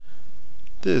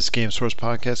This Game Source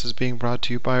podcast is being brought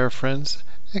to you by our friends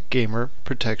at Gamer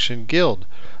Protection Guild.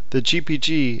 The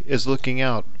GPG is looking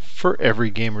out for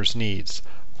every gamer's needs.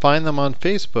 Find them on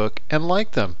Facebook and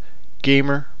like them.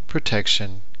 Gamer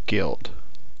Protection Guild.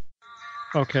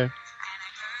 Okay.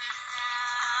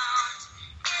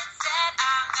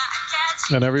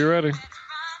 Whenever you're ready.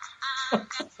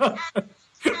 What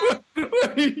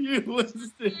are you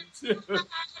listening to?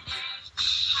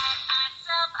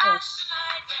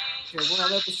 Okay, we're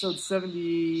on episode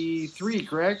 73,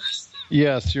 correct?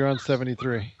 Yes, you're on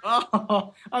 73.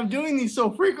 Oh, I'm doing these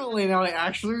so frequently now I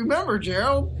actually remember,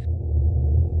 Gerald.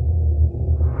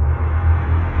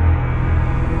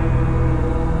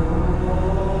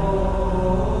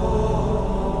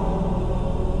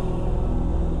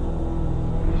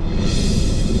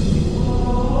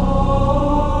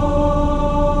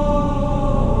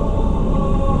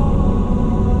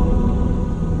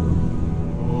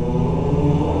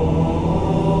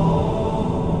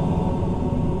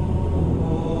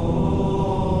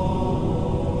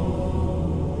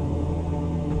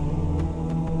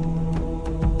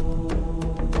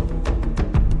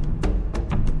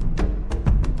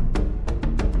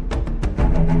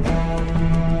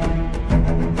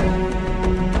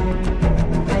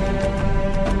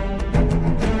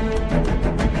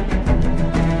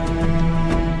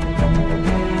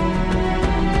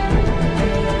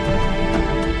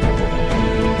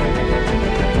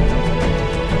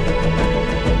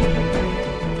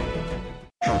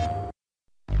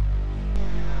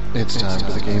 It's time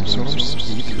for the Game Source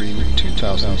E3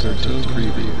 2013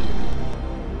 preview.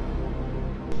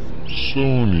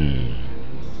 Sony.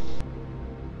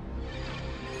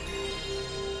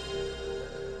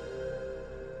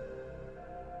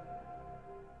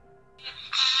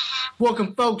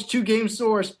 Welcome, folks, to Game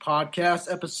Source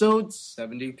Podcast, episode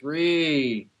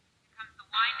 73.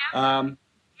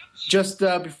 Just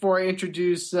before I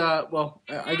introduce,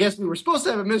 I guess we were supposed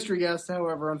to have a mystery guest.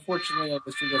 However, unfortunately, our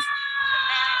mystery guest.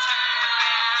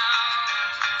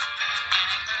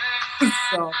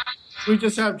 So, we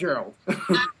just have Gerald.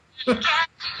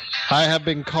 I have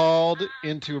been called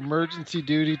into emergency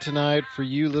duty tonight for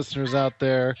you listeners out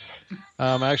there.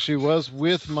 Actually was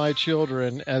with my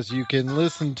children, as you can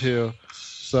listen to.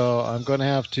 So I'm going to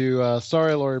have to,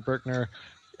 sorry, Lori Berkner,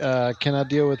 cannot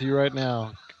deal with you right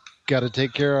now. Got to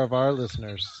take care of our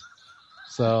listeners.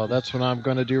 So that's what I'm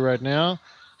going to do right now.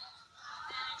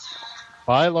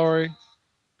 Bye, Lori.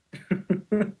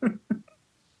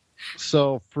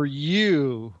 So for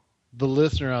you, the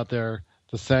listener out there,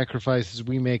 the sacrifices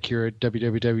we make here at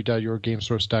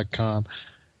www.yourgamesource.com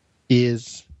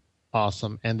is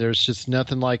awesome. And there's just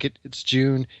nothing like it. It's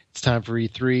June. It's time for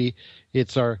E3.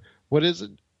 It's our, what is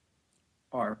it?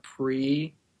 Our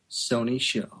pre-Sony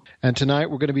show. And tonight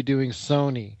we're going to be doing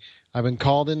Sony. I've been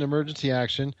called into emergency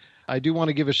action. I do want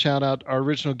to give a shout out. Our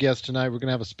original guest tonight, we're going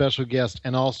to have a special guest,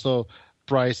 and also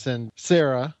Bryce and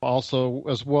Sarah also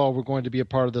as well. We're going to be a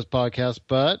part of this podcast.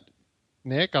 But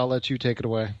Nick, I'll let you take it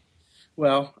away.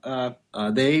 Well,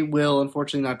 they will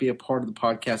unfortunately not be a part of the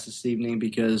podcast this evening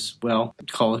because, well,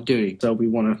 Call of Duty. So we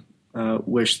want to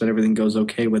wish that everything goes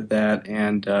okay with that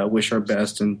and wish our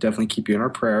best and definitely keep you in our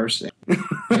prayers.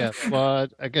 Yes, well,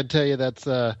 I can tell you that's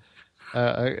a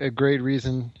great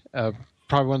reason,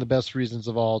 probably one of the best reasons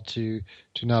of all to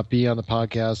not be on the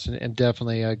podcast, and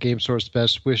definitely Game Source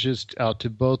best wishes out to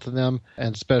both of them,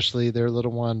 and especially their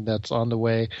little one that's on the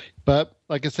way. But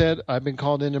like I said, I've been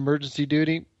called in emergency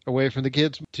duty away from the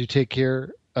kids to take care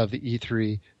of the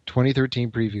E3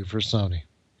 2013 preview for Sony.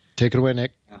 Take it away,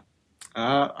 Nick.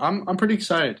 I'm pretty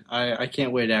excited. I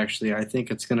can't wait. Actually, I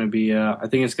think it's going to be a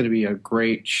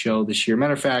great show this year.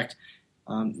 Matter of fact,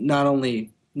 not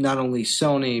only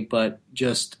Sony, but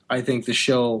just I think the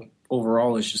show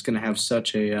overall is just going to have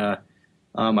such a.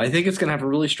 I think it's going to have a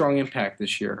really strong impact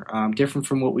this year. Different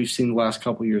from what we've seen the last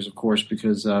couple of years, of course,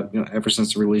 because ever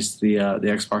since the release of the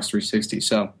Xbox 360.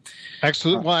 So,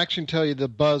 actually, well, I can tell you the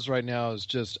buzz right now is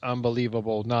just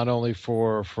unbelievable. Not only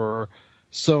for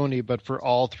Sony, but for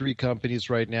all three companies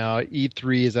right now.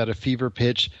 E3 is at a fever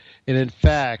pitch, and in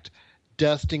fact,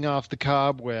 dusting off the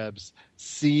cobwebs,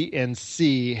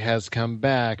 CNC has come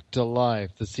back to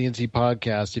life. The CNC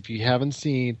podcast, if you haven't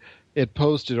seen it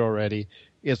posted already,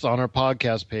 it's on our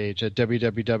podcast page at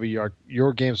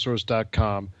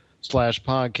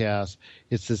www.yourgamesource.com/podcast.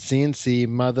 It's the CNC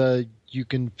mother. You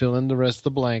can fill in the rest of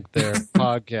the blank there.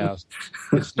 Podcast.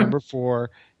 It's number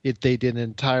 4. They did an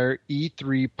entire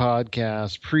E3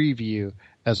 podcast preview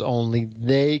as only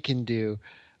they can do.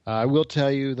 I will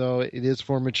tell you, though, it is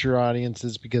for mature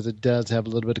audiences because it does have a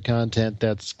little bit of content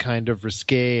that's kind of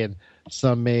risque and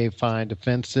some may find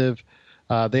offensive.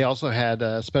 They also had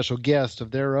a special guest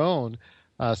of their own,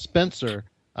 Spencer,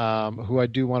 who I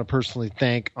do want to personally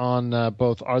thank on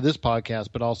both this podcast,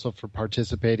 but also for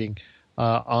participating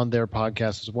on their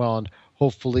podcast as well. And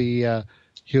hopefully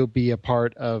he'll be a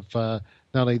part of not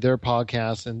only their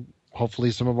podcast and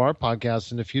hopefully some of our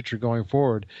podcasts in the future going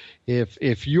forward.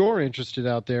 If you're interested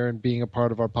out there in being a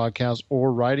part of our podcast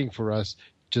or writing for us,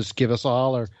 just give us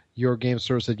all or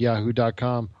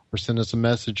yourgamesource@yahoo.com or send us a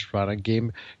message right on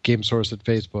Game Source at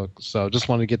Facebook. So just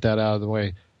wanted to get that out of the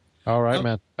way. All right,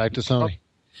 man. Back to Sony.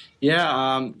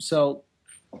 Yeah, so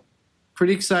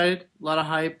pretty excited. A lot of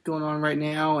hype going on right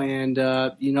now, and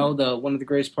one of the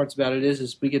greatest parts about it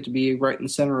is we get to be right in the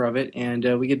center of it, and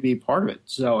we get to be part of it.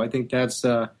 So I think that's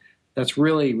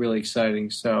really, really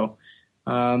exciting. So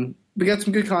we got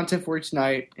some good content for you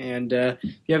tonight, and if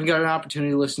you haven't got an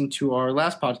opportunity to listen to our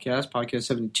last podcast, Podcast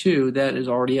 72, that is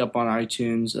already up on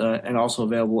iTunes and also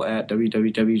available at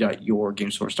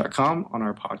www.yourgamesource.com on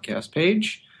our podcast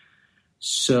page.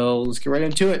 So let's get right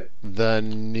into it. The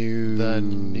news.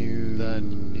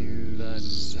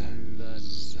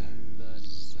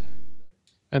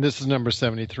 And this is number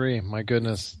 73. My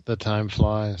goodness, the time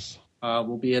flies.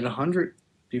 We'll be at 100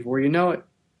 before you know it.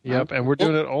 Yep, and we're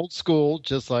doing it old school,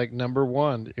 just like number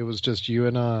 1. It was just you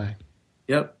and I.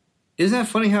 Yep. Isn't that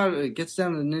funny how it gets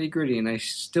down to the nitty-gritty? And I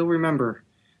still remember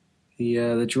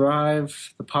the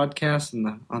drive, the podcast,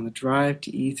 and on the drive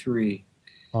to E3.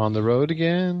 On the road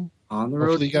again. On the road.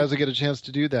 Hopefully you guys will get a chance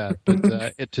to do that.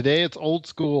 But today it's old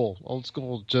school. Old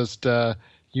school, just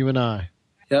you and I.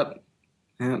 Yep.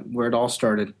 Yeah, where it all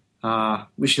started.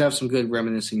 We should have some good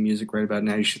reminiscing music right about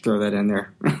now. You should throw that in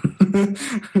there.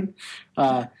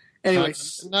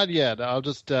 Anyways, not yet. I'll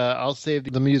just I'll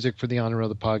save the music for the honor of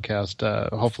the podcast.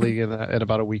 Hopefully in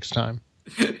about a week's time.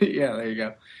 Yeah, there you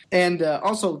go. And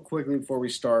also quickly before we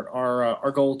start,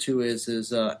 our goal too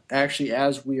is actually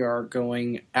as we are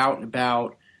going out and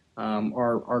about,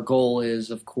 our goal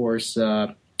is of course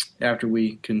after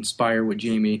we conspire with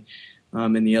Jamie.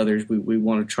 And the others, we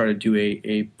want to try to do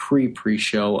a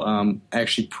pre-show,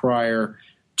 actually prior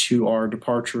to our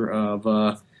departure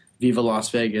of Viva Las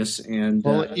Vegas. And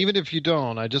well, even if you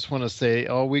don't, I just want to say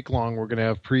all week long we're going to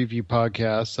have preview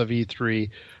podcasts of E3.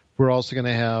 We're also going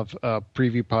to have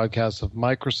preview podcasts of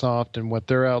Microsoft and what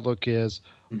their outlook is,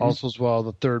 also as well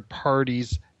the third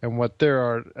parties and what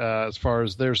as far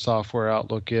as their software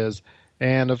outlook is.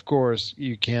 And, of course,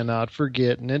 you cannot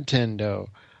forget Nintendo.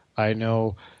 I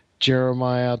know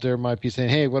Jeremiah out there might be saying,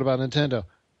 hey, what about Nintendo?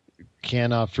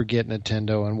 Cannot forget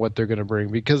Nintendo and what they're going to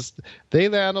bring because they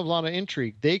add a lot of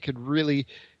intrigue. They could really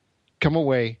come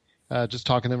away, just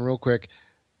talking to them real quick,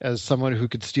 as someone who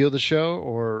could steal the show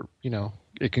or,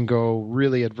 it can go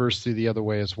really adversely the other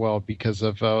way as well because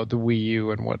of the Wii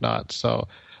U and whatnot. So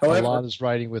a lot is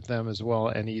riding with them as well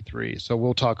and E3. So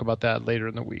we'll talk about that later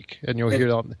in the week, and you'll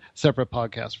hear on separate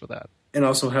podcasts for that. And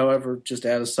also, however, just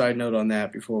to add a side note on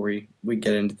that before we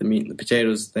get into the meat and the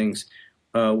potatoes of things,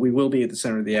 we will be at the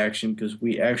center of the action because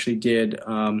we actually did,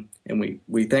 and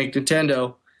we thank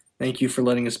Nintendo. Thank you for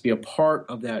letting us be a part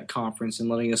of that conference and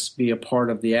letting us be a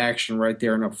part of the action right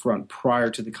there and up front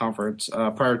prior to the conference,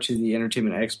 prior to the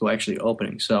Entertainment Expo actually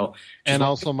opening. So, and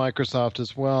also Microsoft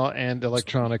as well and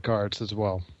Electronic Arts as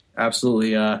well.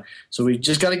 Absolutely. So we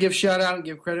just got to give shout out and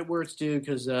give credit where it's due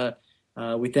because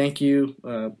we thank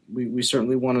you. We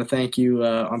certainly want to thank you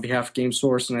on behalf of Game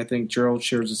Source, and I think Gerald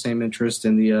shares the same interest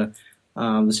and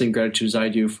the same gratitude as I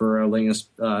do for letting us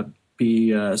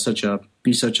be such a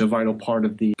vital part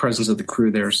of the presence of the crew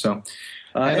there. So,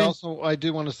 and also, I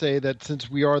do want to say that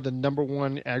since we are the number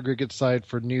one aggregate site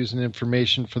for news and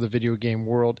information for the video game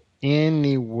world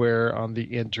anywhere on the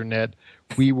internet,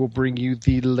 we will bring you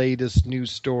the latest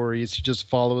news stories. You just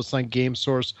follow us on Game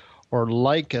Source or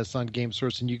like us on Game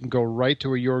Source, and you can go right to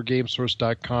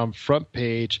yourgamesource.com front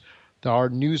page. Our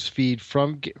news feed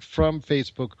from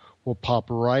Facebook will pop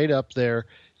right up there.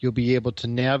 You'll be able to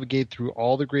navigate through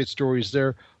all the great stories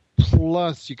there.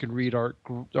 Plus, you can read our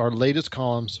latest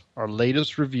columns, our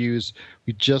latest reviews.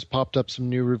 We just popped up some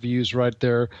new reviews right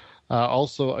there.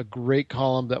 Also, a great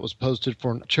column that was posted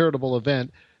for a charitable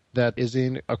event that is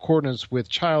in accordance with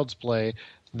Child's Play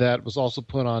that was also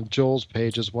put on Joel's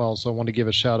page as well. So I want to give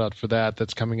a shout out for that.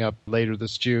 That's coming up later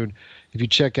this June. If you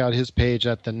check out his page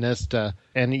at the Nesta,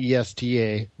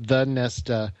 Nesta, the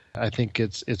Nesta, I think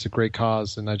it's a great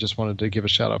cause, and I just wanted to give a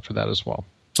shout out for that as well.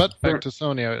 But back to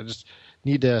Sony, I just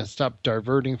need to stop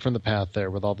diverting from the path there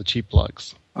with all the cheap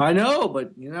plugs. I know,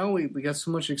 but we got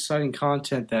so much exciting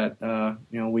content that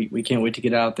we can't wait to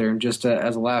get out there. And just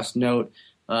as a last note,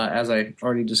 as I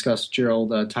already discussed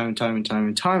Gerald time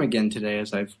and time again today,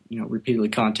 as I've repeatedly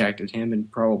contacted him and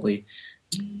probably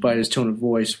by his tone of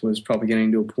voice, was probably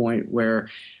getting to a point where,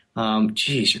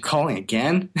 geez, you're calling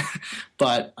again?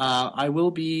 But I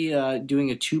will be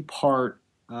doing a two-part.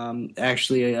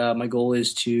 Actually, my goal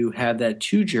is to have that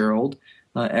to Gerald.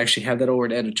 Actually, have that over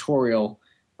at editorial.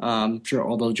 Sure,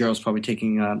 although Gerald's probably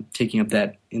taking up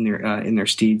that in their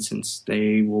steed, since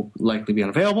they will likely be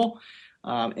unavailable.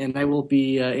 And I will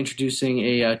be introducing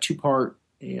a two-part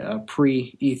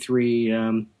pre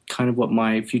E3, kind of what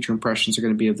my future impressions are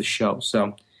going to be of the show.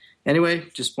 So anyway,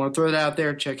 just want to throw that out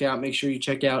there. Make sure you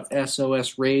check out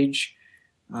SOS Rage,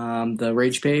 the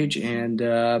Rage page. And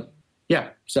yeah,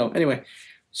 so anyway,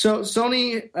 so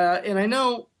Sony, and I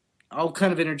know I'll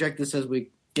kind of interject this as we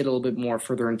get a little bit more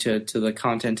further into the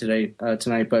content tonight,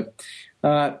 but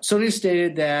Sony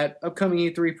stated that upcoming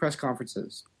E3 press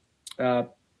conferences,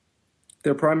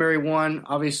 their primary one,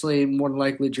 obviously, more than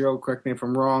likely, Gerald, correct me if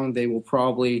I'm wrong, they will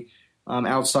probably,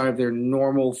 outside of their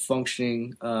normal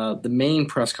functioning, the main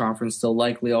press conference, they'll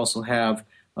likely also have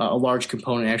a large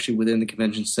component actually within the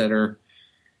convention center.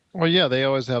 Well, yeah, they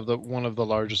always have one of the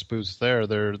largest booths there.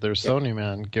 They're Sony,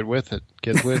 man. Get with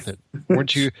it.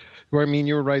 Weren't you? I mean,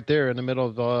 you were right there in the middle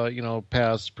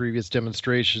of previous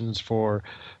demonstrations for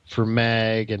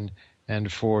MAG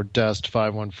and for Dust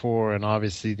 514, and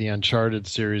obviously the Uncharted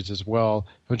series as well.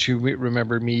 Don't you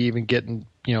remember me even getting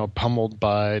pummeled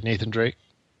by Nathan Drake?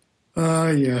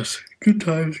 Yes. Good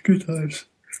times.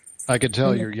 I could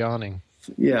tell you're yawning.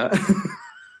 Yeah.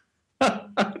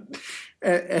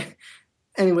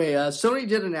 Anyway, Sony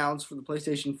did announce for the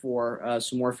PlayStation 4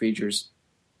 some more features.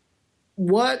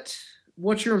 What's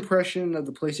your impression of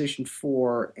the PlayStation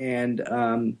 4? And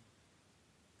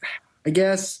I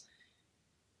guess,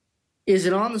 is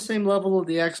it on the same level of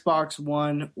the Xbox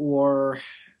One, or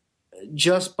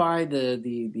just by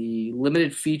the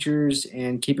limited features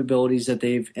and capabilities that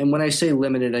they've? And when I say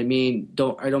limited, I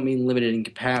don't mean limited in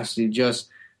capacity, just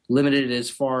limited as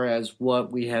far as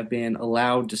what we have been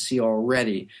allowed to see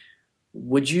already.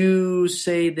 Would you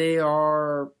say they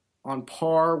are on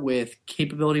par with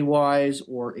capability-wise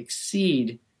or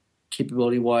exceed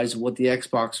capability-wise what the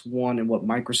Xbox One and what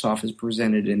Microsoft has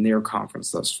presented in their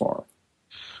conference thus far?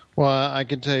 Well, I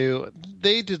can tell you,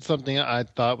 they did something I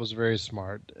thought was very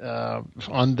smart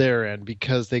on their end,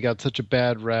 because they got such a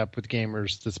bad rap with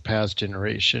gamers this past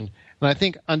generation. And I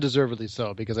think undeservedly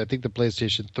so, because I think the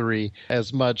PlayStation 3,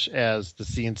 as much as the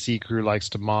CNC crew likes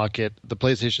to mock it, the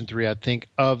PlayStation 3, I think,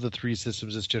 of the three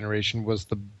systems this generation, was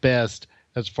the best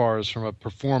as far as from a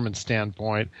performance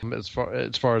standpoint, as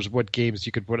far as what games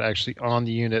you could put actually on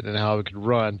the unit and how it could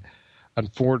run.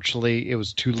 Unfortunately, it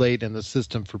was too late in the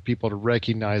system for people to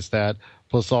recognize that.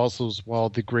 Plus, also, as well,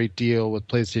 the great deal with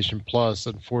PlayStation Plus,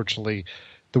 unfortunately,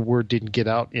 the word didn't get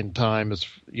out in time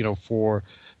for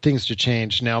things to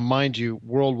change. Now, mind you,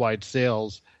 worldwide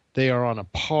sales, they are on a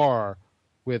par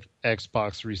with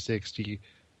Xbox 360,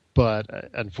 but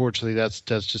unfortunately, that's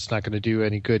just not going to do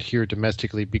any good here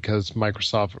domestically, because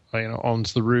Microsoft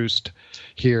owns the roost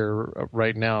here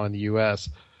right now in the U.S.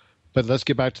 But let's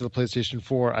get back to the PlayStation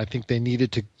 4. I think they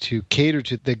needed to cater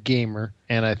to the gamer,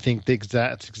 and I think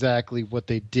that's exactly what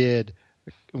they did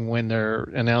when their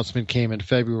announcement came in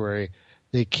February.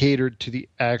 They catered to the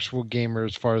actual gamer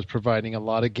as far as providing a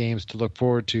lot of games to look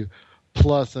forward to,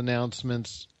 plus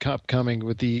announcements coming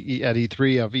with at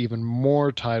E3 of even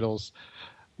more titles,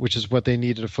 which is what they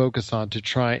needed to focus on to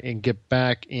try and get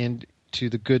back into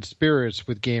the good spirits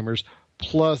with gamers,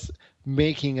 plus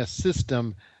making a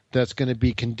system that's going to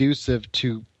be conducive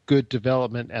to good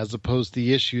development, as opposed to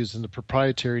the issues and the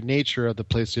proprietary nature of the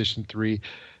PlayStation 3.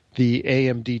 The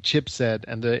AMD chipset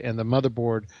and the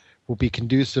motherboard will be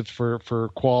conducive for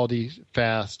quality,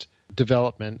 fast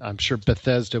development. I'm sure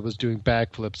Bethesda was doing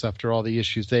backflips after all the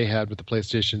issues they had with the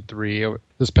PlayStation 3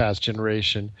 this past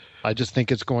generation. I just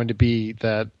think it's going to be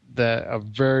that a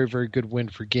very, very good win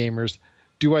for gamers.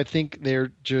 Do I think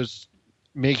they're just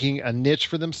making a niche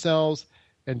for themselves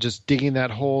and just digging that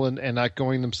hole and not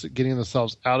getting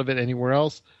themselves out of it anywhere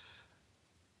else?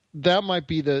 That might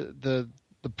be the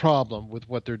problem with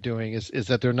what they're doing, is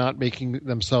that they're not making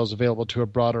themselves available to a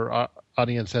broader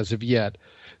audience as of yet.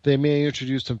 They may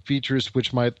introduce some features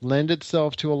which might lend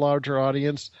itself to a larger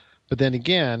audience, but then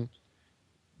again,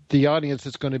 the audience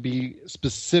that's going to be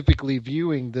specifically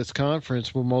viewing this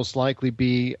conference will most likely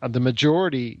be, the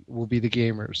majority will be the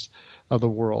gamers of the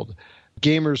world.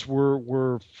 Gamers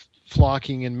were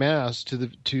flocking in mass to the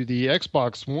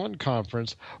Xbox One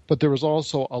conference, but there was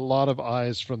also a lot of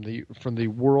eyes from the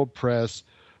world press,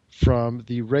 from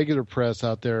the regular press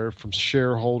out there, from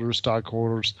shareholders,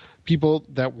 stockholders, people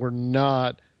that were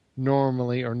not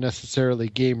normally or necessarily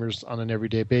gamers on an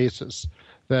everyday basis,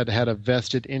 that had a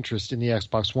vested interest in the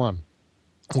Xbox One.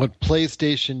 What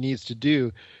PlayStation needs to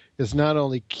do is not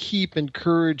only keep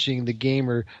encouraging the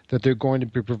gamer that they're going to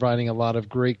be providing a lot of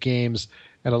great games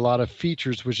and a lot of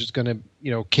features which is going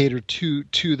to cater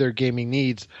to their gaming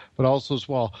needs, but also as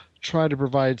well try to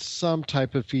provide some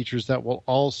type of features that will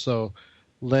also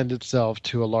lend itself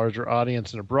to a larger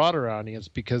audience and a broader audience,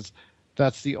 because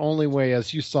that's the only way,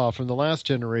 as you saw from the last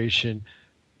generation,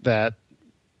 that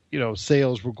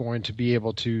sales were going to be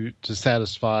able to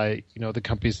satisfy the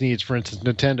company's needs. For instance,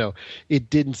 Nintendo, it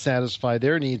didn't satisfy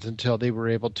their needs until they were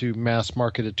able to mass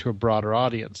market it to a broader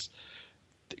audience.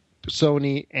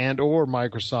 Sony and or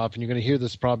Microsoft, and you're going to hear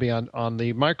this probably on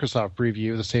the Microsoft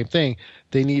preview, the same thing.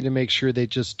 They need to make sure they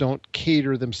just don't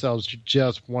cater themselves to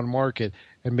just one market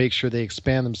and make sure they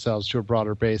expand themselves to a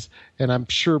broader base. And I'm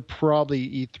sure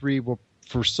probably E3 will,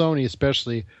 for Sony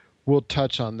especially, will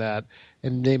touch on that.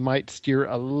 And they might steer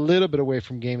a little bit away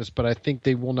from games, but I think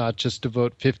they will not just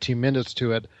devote 15 minutes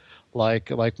to it like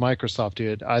Microsoft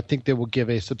did. I think they will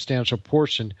give a substantial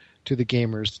portion to the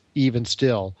gamers even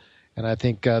still. And I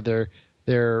think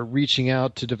they're reaching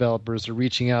out to developers, they're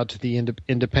reaching out to the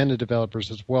independent developers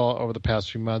as well over the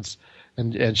past few months,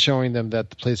 and showing them that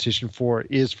the PlayStation 4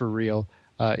 is for real,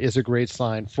 is a great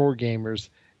sign for gamers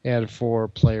and for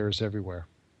players everywhere.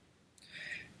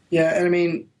 Yeah, and I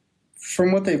mean,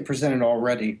 from what they've presented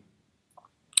already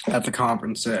at the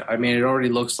conference, I mean, it already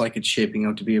looks like it's shaping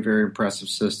up to be a very impressive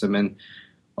system. And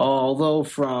although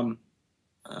from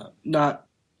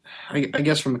I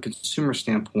guess from a consumer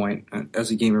standpoint, as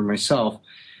a gamer myself,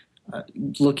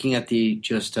 looking at the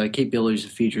just capabilities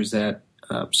and features that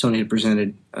Sony had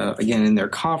presented again in their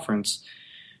conference,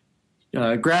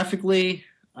 graphically,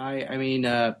 I mean,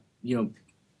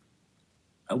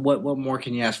 what more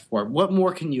can you ask for? What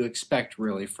more can you expect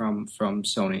really from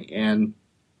Sony? And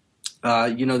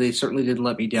they certainly didn't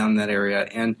let me down in that area.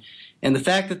 And the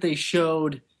fact that they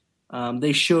showed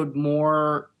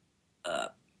more.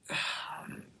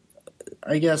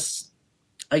 I guess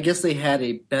they had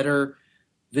a better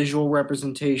visual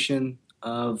representation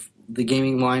of the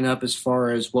gaming lineup as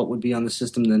far as what would be on the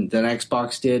system than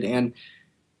Xbox did, and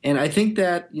I think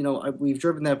that we've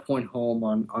driven that point home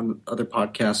on other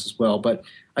podcasts as well. But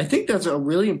I think that's a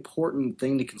really important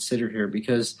thing to consider here,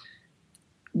 because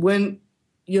when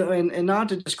and not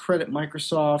to discredit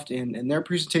Microsoft and their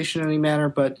presentation in any manner,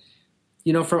 but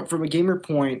from a gamer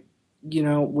point,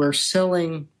 we're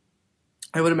selling.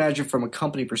 I would imagine from a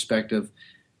company perspective,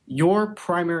 your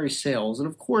primary sales, and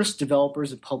of course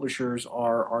developers and publishers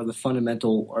are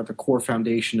the core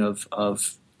foundation of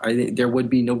I think there would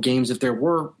be no games if there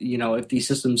were, if these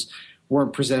systems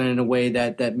weren't presented in a way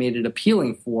that made it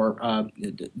appealing for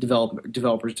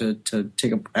developers to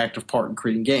take an active part in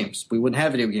creating games. We wouldn't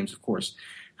have video games, of course.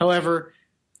 However,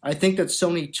 I think that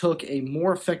Sony took a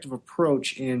more effective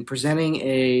approach in presenting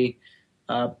a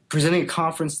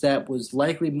conference that was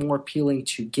likely more appealing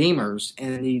to gamers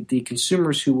and the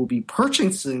consumers who will be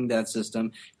purchasing that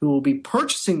system, who will be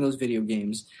purchasing those video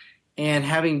games, and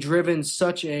having driven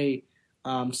such a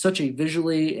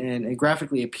visually and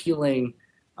graphically appealing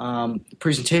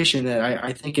presentation that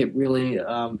I think it really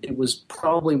it was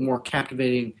probably more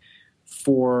captivating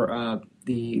for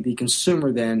the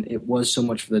consumer than it was so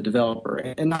much for the developer.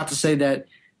 And not to say that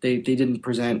they didn't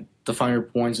present the finer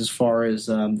points as far as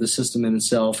the system in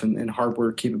itself and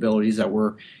hardware capabilities that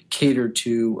were catered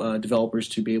to developers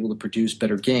to be able to produce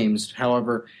better games.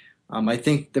 However, I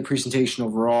think the presentation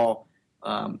overall,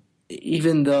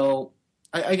 even though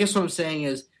I guess what I'm saying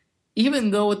is,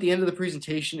 even though at the end of the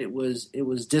presentation it was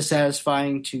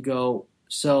dissatisfying to go,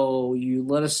 so you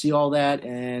let us see all that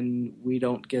and we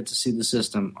don't get to see the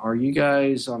system. Are you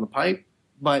guys on the pipe?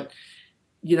 But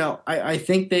I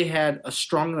think they had a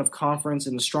strong enough conference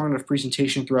and a strong enough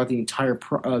presentation throughout the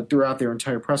throughout their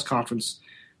entire press conference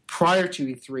prior to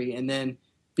E3, and then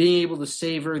being able to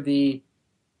savor the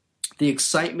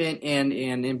excitement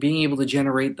and being able to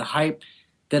generate the hype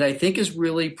that I think is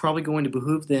really probably going to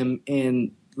behoove them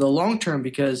in the long term.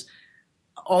 Because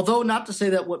although not to say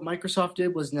that what Microsoft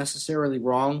did was necessarily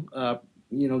wrong,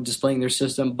 displaying their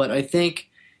system, but I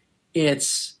think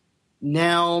it's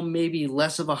now maybe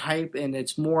less of a hype, and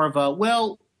it's more of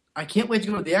a, I can't wait to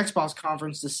go to the Xbox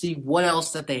conference to see what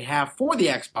else that they have for the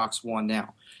Xbox One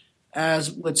now. As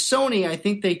with Sony, I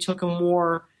think they took a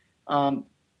more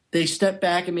they stepped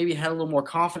back and maybe had a little more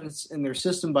confidence in their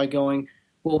system by going,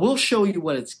 well, we'll show you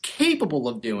what it's capable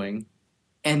of doing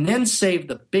and then save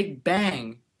the big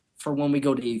bang for when we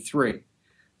go to E3.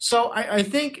 So I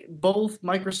think both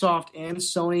Microsoft and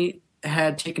Sony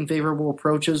had taken favorable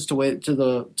approaches to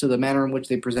the manner in which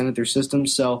they presented their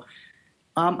systems. So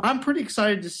I'm pretty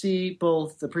excited to see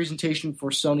both the presentation for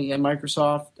Sony and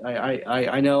Microsoft.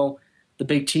 I know the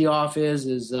big tee off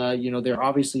is they're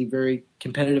obviously very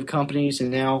competitive companies, and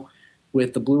now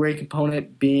with the Blu-ray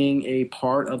component being a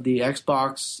part of the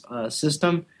Xbox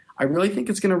system, I really think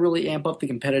it's going to really amp up the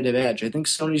competitive edge. I think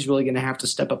Sony's really going to have to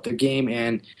step up their game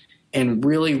and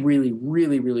really, really,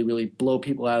 really, really, really blow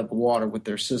people out of the water with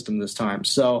their system this time.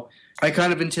 So I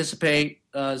kind of anticipate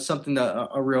something that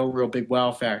a real big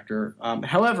wow factor.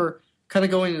 However, kind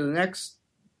of going to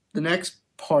the next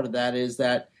part of that is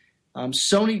that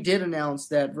Sony did announce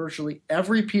that virtually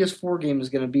every PS4 game is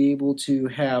going to be able to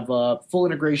have full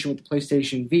integration with the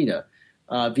PlayStation Vita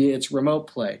via its remote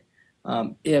play.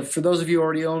 If for those of you who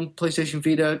already own PlayStation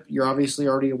Vita, you're obviously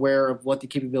already aware of what the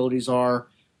capabilities are,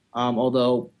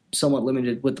 although somewhat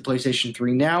limited with the PlayStation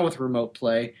 3 now with remote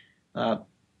play.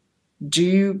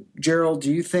 Gerald,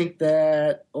 do you think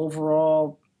that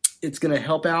overall it's going to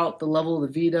help out the level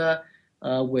of the Vita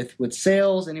with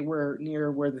sales anywhere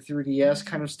near where the 3DS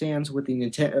kind of stands with the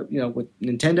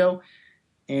Nintendo?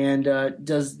 And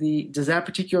does that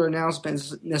particular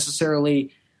announcement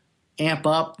necessarily amp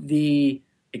up the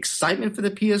excitement for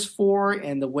the PS4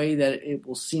 and the way that it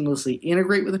will seamlessly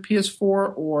integrate with the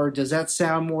PS4, or does that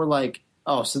sound more like,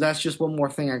 oh, so that's just one more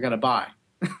thing I got to buy?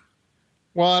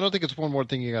 Well, I don't think it's one more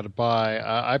thing you got to buy.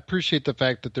 I appreciate the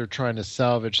fact that they're trying to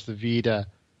salvage the Vita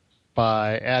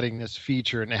by adding this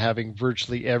feature and having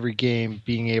virtually every game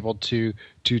being able to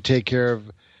take care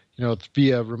of,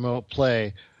 via remote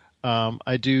play.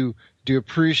 I do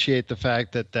appreciate the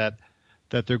fact that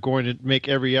they're going to make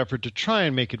every effort to try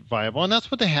and make it viable, and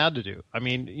that's what they had to do. I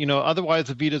mean, otherwise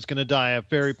the Vita is going to die a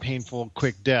very painful,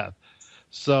 quick death.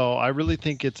 So I really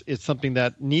think it's something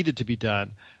that needed to be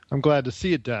done. I'm glad to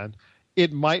see it done.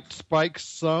 It might spike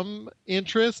some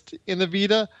interest in the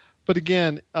Vita, but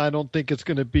again, I don't think it's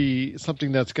going to be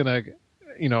something that's going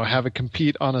to, have it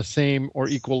compete on a same or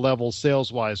equal level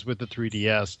sales-wise with the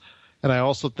 3DS. And I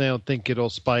also don't think it'll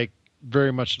spike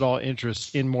very much at all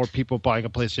interest in more people buying a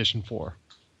PlayStation 4.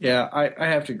 Yeah, I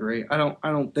have to agree. I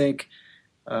don't think,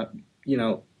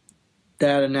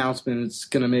 that announcement is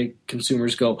going to make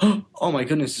consumers go, oh my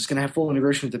goodness, it's going to have full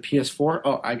integration with the PS4.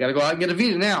 Oh, I got to go out and get a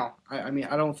Vita now. I mean,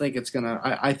 I don't think it's going to.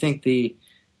 I think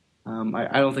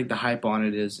I don't think the hype on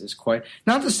it is quite.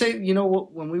 Not to say,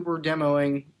 when we were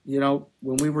demoing, the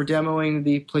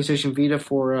PlayStation Vita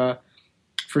for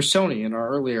Sony in our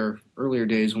earlier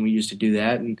days when we used to do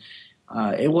that, and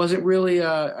it wasn't really.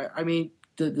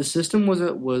 The system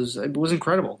was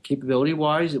incredible capability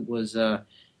wise. It was.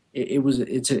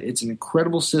 It's an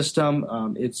incredible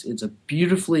system. It's a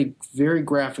beautifully, very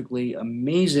graphically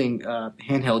amazing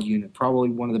handheld unit. Probably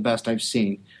one of the best I've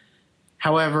seen.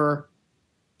 However,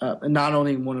 not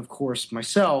only one, of course,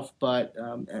 myself, but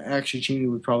actually Jamie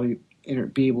would probably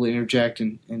be able to interject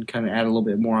and kind of add a little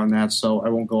bit more on that. So I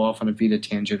won't go off on a Vita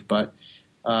tangent. But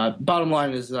bottom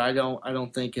line is that I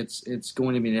don't think it's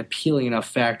going to be an appealing enough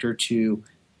factor to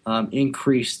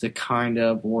increase the kind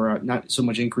of, or not so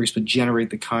much increase, but generate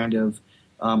the kind of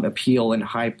appeal and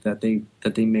hype that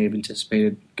they may have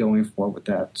anticipated going forward with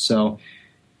that. So,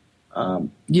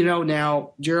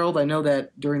 now, Gerald, I know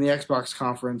that during the Xbox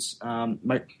conference,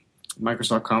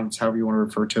 Microsoft conference, however you want to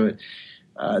refer to it,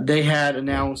 they had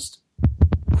announced,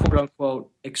 quote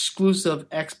unquote, exclusive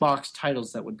Xbox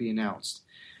titles that would be announced.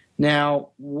 Now,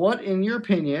 what, in your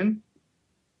opinion,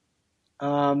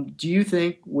 do you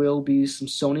think will be some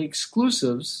Sony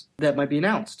exclusives that might be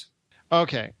announced?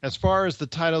 Okay, as far as the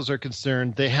titles are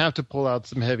concerned, they have to pull out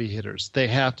some heavy hitters. They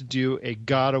have to do a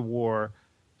God of War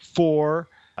 4.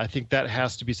 I think that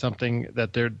has to be something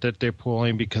that they're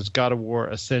pulling, because God of War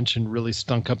Ascension really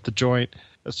stunk up the joint,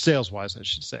 sales-wise, I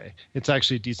should say. It's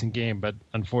actually a decent game, but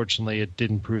unfortunately it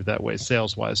didn't prove that way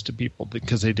sales-wise to people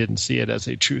because they didn't see it as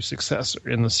a true successor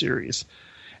in the series.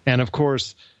 And of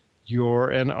course, your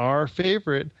and our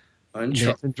favorite,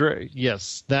 Nathan Drake.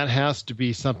 Yes, that has to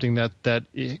be something that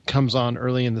it comes on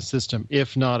early in the system,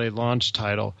 if not a launch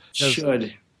title.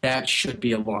 That should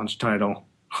be a launch title.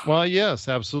 Well, yes,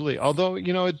 absolutely. Although,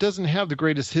 it doesn't have the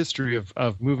greatest history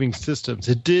of moving systems.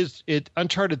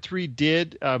 Uncharted 3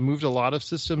 did moved a lot of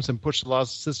systems and pushed a lot of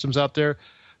systems out there.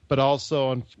 But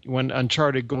also when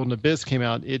Uncharted Golden Abyss came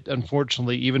out, it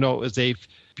unfortunately, even though it was a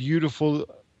beautiful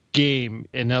game,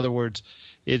 in other words,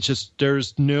 it's just,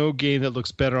 there's no game that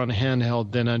looks better on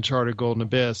handheld than Uncharted Golden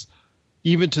Abyss.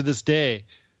 Even to this day,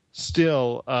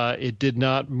 still, it did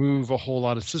not move a whole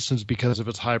lot of systems because of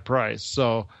its high price.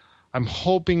 So I'm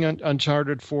hoping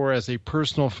Uncharted 4 as a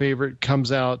personal favorite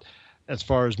comes out, as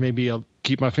far as maybe I'll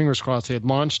keep my fingers crossed, a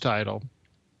launch title.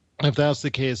 If that's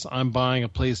the case, I'm buying a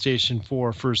PlayStation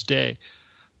 4 first day.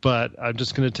 But I'm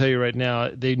just going to tell you right now,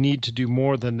 they need to do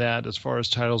more than that as far as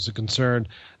titles are concerned,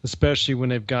 especially when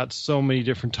they've got so many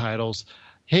different titles.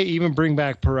 Hey, even bring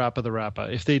back Parappa the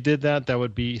Rappa. If they did that, that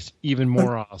would be even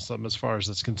more awesome as far as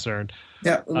it's concerned.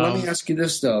 Now, let me ask you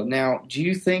this, though. Now, do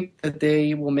you think that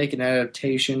they will make an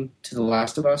adaptation to The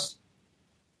Last of Us?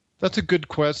 That's a good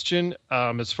question.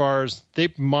 As far as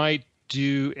they might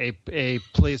do a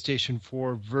PlayStation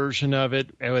 4 version of it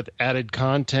with added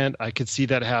content, I could see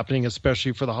that happening,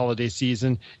 especially for the holiday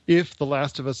season. If The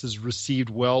Last of Us is received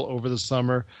well over the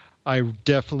summer, I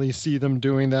definitely see them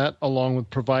doing that, along with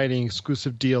providing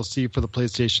exclusive DLC for the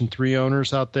PlayStation 3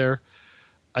 owners out there.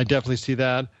 I definitely see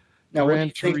that. Now, what do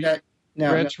you think that...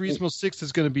 Gran Turismo 6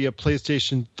 is going to be a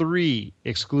PlayStation 3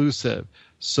 exclusive.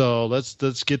 So let's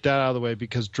get that out of the way,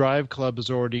 because Drive Club is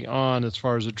already on as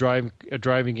far as a driving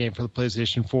game for the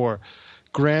PlayStation 4.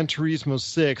 Gran Turismo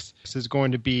 6 is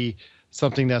going to be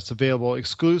something that's available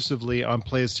exclusively on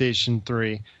PlayStation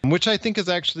 3, which I think is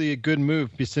actually a good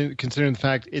move, considering the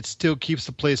fact it still keeps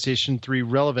the PlayStation 3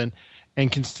 relevant,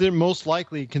 and most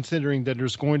likely considering that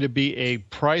there's going to be a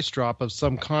price drop of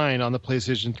some kind on the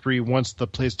PlayStation 3 once the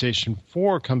PlayStation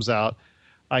 4 comes out.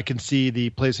 I can see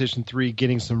the PlayStation 3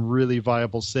 getting some really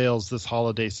viable sales this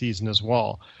holiday season as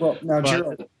well. Well, now,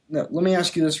 Gerald, let me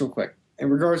ask you this real quick. In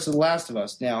regards to The Last of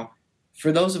Us, now,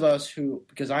 for those of us who,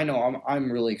 because I know I'm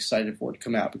really excited for it to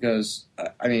come out, because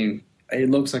I mean it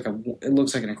looks like an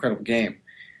incredible game.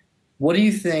 What do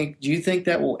you think? Do you think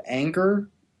that will anger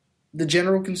the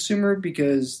general consumer?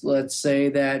 Because let's say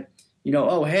that,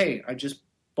 oh hey, I just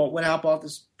bought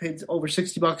this, paid over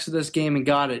 $60 for this game and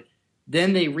got it.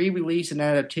 Then they re-release an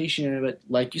adaptation of it,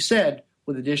 like you said,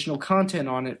 with additional content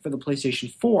on it for the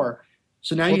PlayStation 4.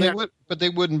 So now but they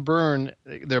wouldn't burn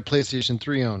their PlayStation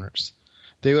 3 owners.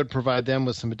 They would provide them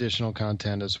with some additional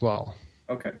content as well.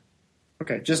 Okay.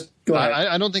 Just go ahead.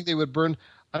 I don't think they would burn.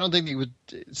 I don't think they would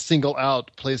single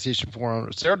out PlayStation 4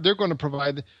 owners. They're going to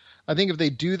provide. I think if they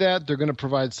do that, they're going to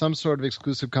provide some sort of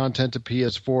exclusive content to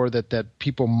PS4 that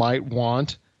people might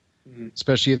want,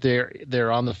 especially if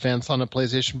they're on the fence on a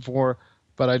PlayStation 4.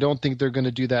 But I don't think they're going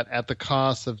to do that at the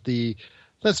cost of the,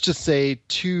 let's just say,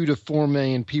 2 to 4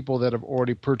 million people that have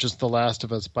already purchased The Last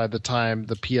of Us by the time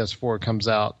the PS4 comes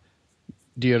out.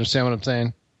 Do you understand what I'm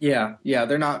saying? Yeah.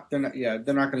 They're not going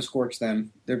to scorch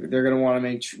them. They're going to want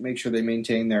to make sure they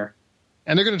maintain their.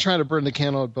 And they're going to try to burn the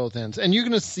candle at both ends. And you're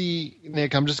going to see,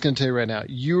 Nick, I'm just going to tell you right now,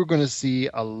 you're going to see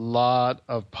a lot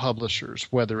of publishers,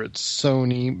 whether it's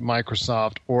Sony,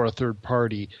 Microsoft, or a third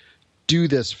party, do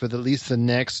this for at least the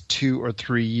next 2 or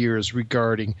 3 years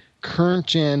regarding current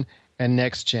gen and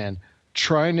next gen,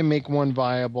 trying to make one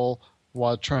viable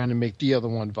while trying to make the other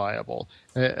one viable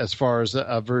as far as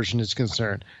a version is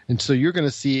concerned. And so you're going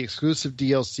to see exclusive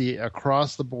DLC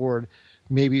across the board,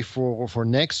 maybe for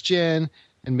next gen,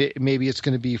 and maybe it's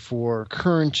going to be for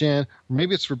current gen, or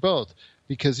maybe it's for both,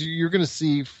 because you're going to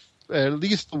see at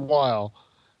least a while,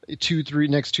 next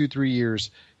 2-3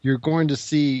 years, you're going to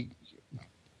see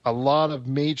a lot of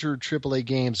major AAA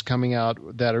games coming out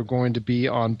that are going to be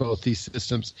on both these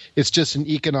systems. It's just an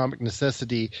economic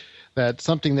necessity, that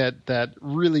something that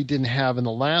really didn't have in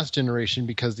the last generation,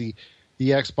 because the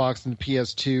Xbox and the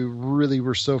PS2 really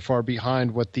were so far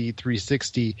behind what the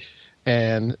 360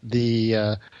 and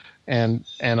the and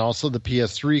also the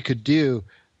PS3 could do,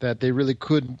 that they really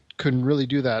couldn't really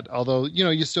do that. Although,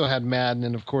 you still had Madden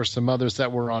and of course some others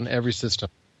that were on every system.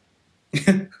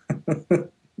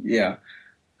 Yeah.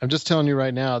 I'm just telling you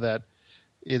right now that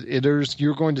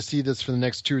you're going to see this for the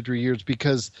next 2 or 3 years,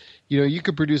 because you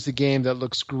could produce a game that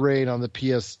looks great on the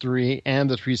PS3 and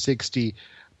the 360,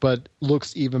 but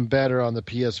looks even better on the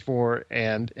PS4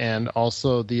 and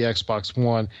also the Xbox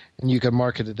One, and you can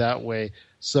market it that way.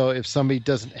 So if somebody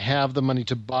doesn't have the money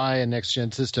to buy a next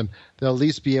gen system, they'll at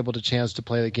least be able to chance to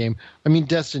play the game. I mean,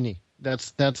 Destiny,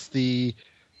 that's the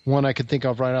one I could think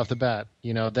of right off the bat.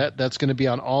 That's going to be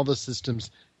on all the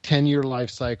systems, 10-year life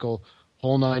cycle,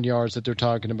 whole 9 yards that they're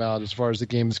talking about as far as the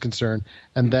game is concerned,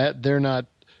 and that they're not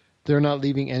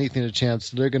leaving anything to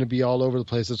chance. They're going to be all over the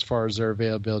place as far as their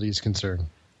availability is concerned.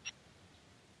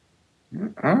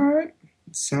 All right,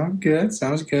 sounds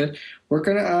good. We're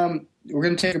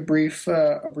gonna take a brief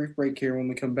break here. When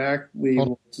we come back, we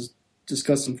will just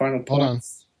discuss some final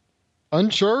points. Hold on.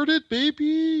 Uncharted,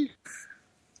 baby.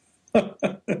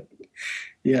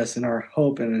 Yes, in our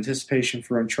hope and anticipation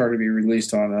for Uncharted to be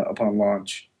released upon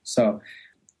launch. So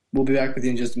we'll be back with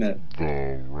you in just a minute.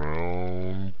 The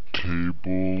Round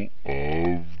Table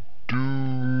of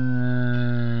Doom.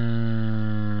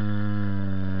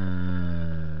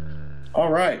 All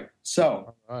right.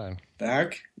 So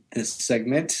back this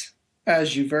segment,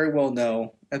 as you very well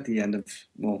know,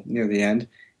 near the end,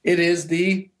 It is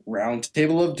the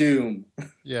Roundtable of Doom.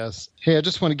 Yes. Hey, I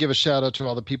just want to give a shout out to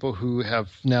all the people who have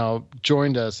now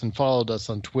joined us and followed us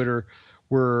on Twitter.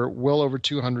 We're well over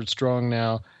 200 strong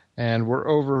now, and we're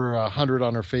over 100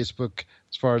 on our Facebook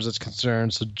as far as it's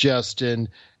concerned. So Justin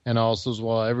and also as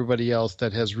well everybody else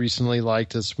that has recently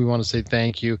liked us, we want to say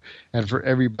thank you. And for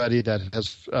everybody that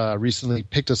has recently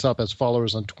picked us up as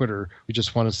followers on Twitter, we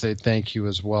just want to say thank you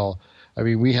as well. I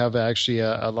mean, we have actually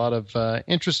a lot of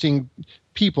interesting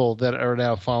people that are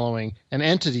now following and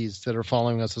entities that are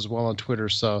following us as well on Twitter.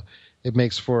 So it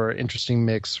makes for an interesting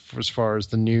mix for, as far as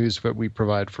the news that we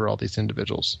provide for all these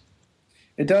individuals.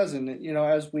 It does. And, I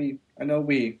know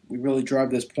we really drive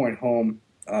this point home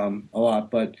a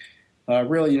lot, but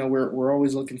really, we're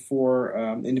always looking for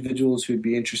individuals who'd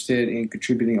be interested in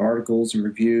contributing articles and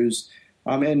reviews.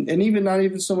 And even not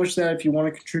even so much that if you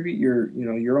want to contribute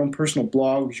your own personal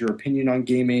blogs, your opinion on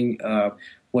gaming,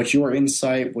 what your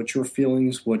insight, what your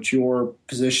feelings, what your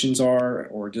positions are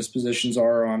or dispositions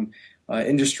are on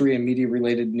industry and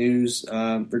media-related news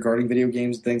regarding video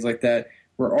games and things like that.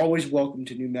 We're always welcome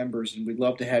to new members, and we'd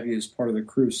love to have you as part of the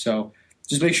crew. So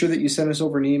just make sure that you send us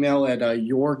over an email at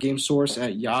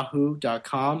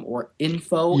yourgamesource@yahoo.com or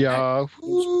info.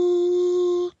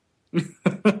 Yahoo.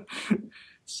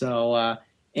 So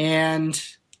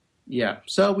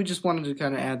so we just wanted to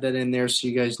kind of add that in there so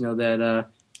you guys know that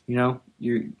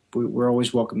we're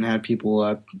always welcome to have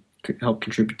people help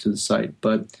contribute to the site.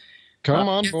 But come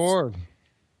on board.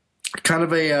 Kind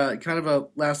of a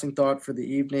lasting thought for the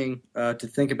evening to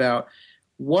think about.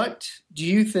 What do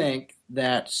you think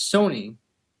that Sony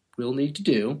will need to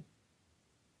do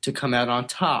to come out on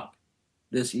top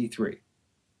this E3?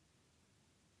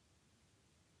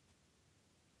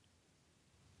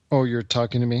 Oh, you're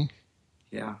talking to me?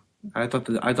 Yeah, I thought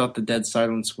the dead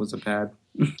silence was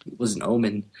was an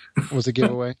omen. Was a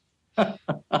giveaway. Are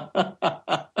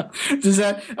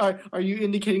you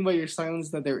indicating by your silence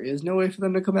that there is no way for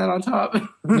them to come out on top?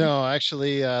 No,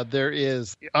 actually, there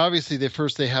is. Obviously, they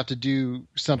have to do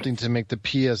something to make the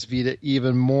PS Vita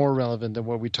even more relevant than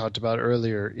what we talked about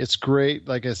earlier. It's great,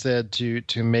 like I said, to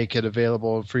make it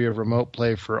available for your remote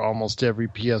play for almost every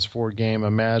PS4 game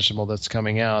imaginable that's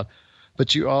coming out.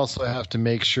 But you also have to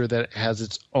make sure that it has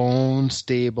its own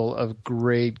stable of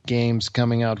great games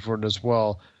coming out for it as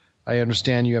well. I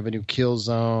understand you have a new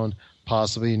Killzone,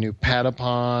 possibly a new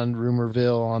Patapon,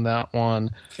 Rumorville on that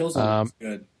one. Killzone looks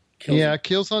good.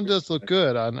 Killzone does look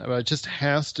good. It just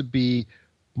has to be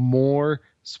more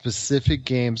specific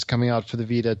games coming out for the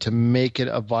Vita to make it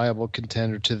a viable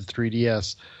contender to the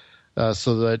 3DS.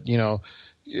 So that,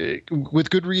 with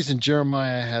good reason,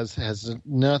 Jeremiah has said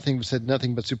nothing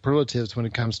but superlatives when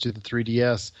it comes to the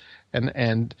 3DS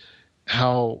and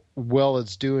how well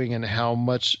it's doing and how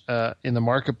much in the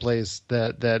marketplace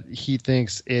that he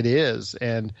thinks it is.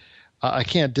 And I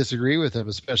can't disagree with him,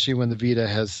 especially when the Vita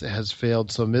has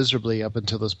failed so miserably up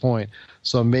until this point.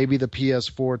 So maybe the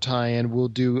PS4 tie-in will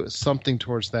do something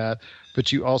towards that,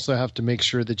 but you also have to make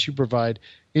sure that you provide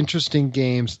interesting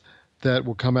games that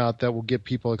will come out that will get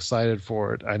people excited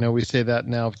for it. I know we say that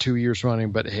now 2 years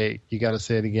running, but hey, you got to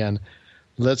say it again.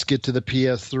 Let's get to the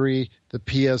PS3. The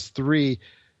PS3,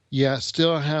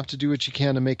 still have to do what you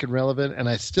can to make it relevant, and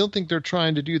I still think they're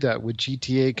trying to do that with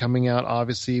GTA coming out,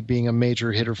 obviously being a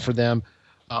major hitter for them.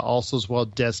 Also as well,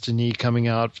 Destiny coming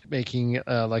out, making,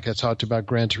 like I talked about,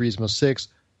 Gran Turismo 6.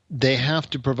 They have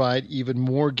to provide even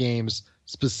more games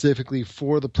specifically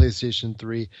for the PlayStation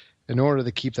 3 in order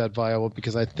to keep that viable,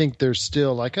 because I think there's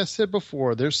still, like I said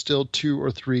before, there's still 2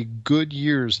 or 3 good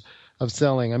years of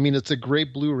selling. I mean, it's a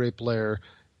great Blu-ray player,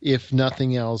 if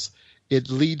nothing else. It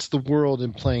leads the world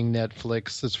in playing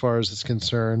Netflix as far as it's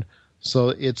concerned. So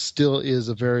it still is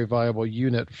a very viable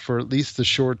unit for at least the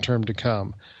short term to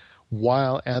come,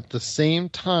 while at the same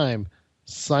time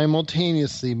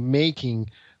simultaneously making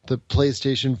the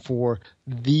PlayStation 4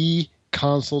 the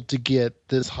console to get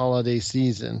this holiday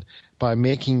season by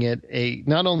making it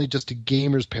not only just a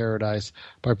gamer's paradise,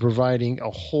 by providing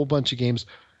a whole bunch of games,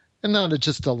 and not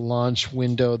just a launch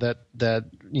window that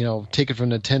take it from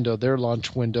Nintendo, their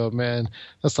launch window, man,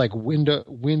 that's like wind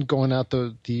going out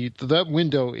that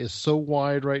window is so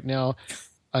wide right now.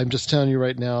 I'm just telling you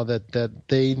right now that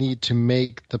they need to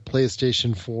make the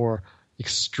PlayStation 4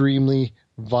 extremely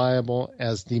viable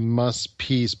as the must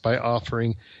piece by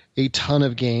offering a ton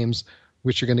of games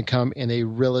which are going to come in a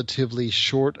relatively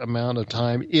short amount of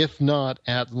time, if not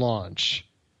at launch,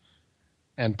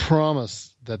 and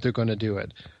promise that they're going to do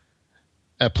it.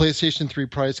 A PlayStation 3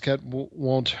 price cut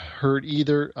won't hurt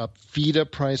either. A Vita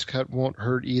price cut won't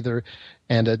hurt either.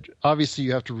 And obviously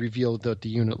you have to reveal what the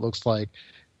unit looks like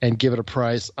and give it a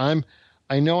price. I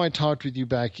I know I talked with you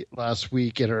back last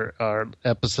week at our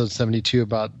episode 72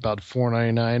 about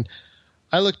 $499.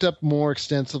 I looked up more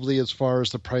extensively as far as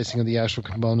the pricing of the actual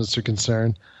components are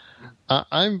concerned.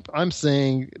 I'm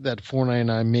saying that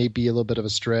 $499 may be a little bit of a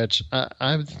stretch.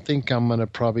 I think I'm going to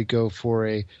probably go for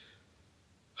I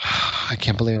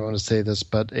can't believe I want to say this,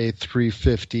 but a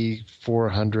 350,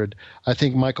 400. I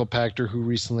think Michael Pachter, who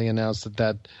recently announced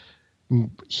that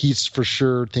he's for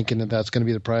sure thinking that that's going to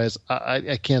be the price.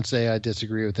 I can't say I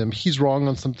disagree with him. He's wrong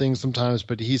on some things sometimes,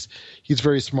 but he's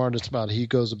very smart about it. He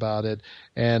goes about it.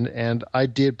 And I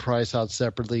did price out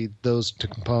separately those two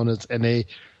components, and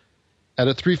at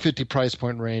a 350 price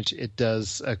point range, it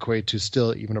does equate to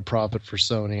still even a profit for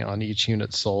Sony on each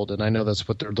unit sold. And I know that's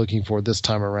what they're looking for this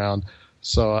time around.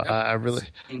 So I really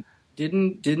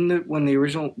didn't it when the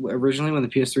originally when the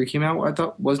PS3 came out, I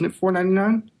thought, wasn't it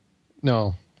 $499?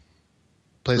 No.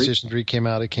 PlayStation 3 came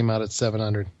out. It came out at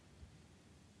 $700.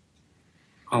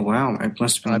 Oh wow! I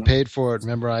must have been. I paid for it.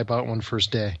 Remember, I bought one first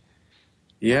day.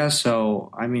 Yeah. So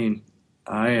I mean,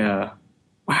 wow,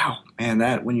 man.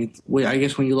 That I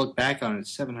guess when you look back on it,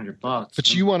 it's $700.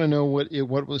 But you want to know what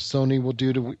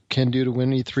Sony can do to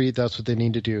win E3? That's what they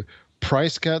need to do.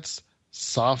 Price cuts,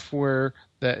 software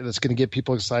that's going to get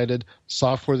people excited,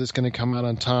 software that's going to come out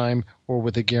on time or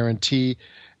with a guarantee,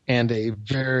 and a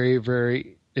very,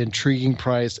 very intriguing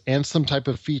price and some type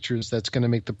of features that's going to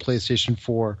make the PlayStation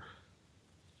 4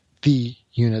 the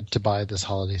unit to buy this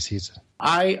holiday season.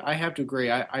 I have to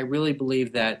agree. I really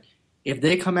believe that if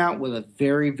they come out with a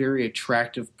very, very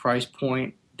attractive price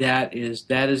point, that is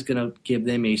going to give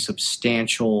them a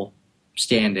substantial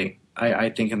standing, I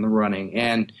think, in the running.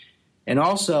 And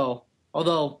also,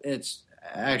 although it's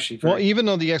actually even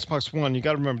on the Xbox One, you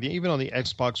got to remember, even on the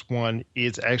Xbox One,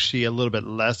 it's actually a little bit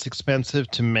less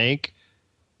expensive to make,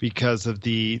 because of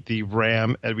the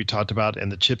RAM, as we talked about,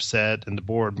 and the chipset and the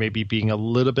board maybe being a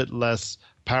little bit less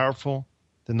powerful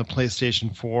than the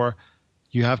PlayStation 4.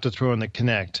 You have to throw in the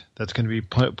Kinect. That's going to be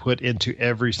put into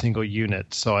every single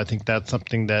unit. So I think that's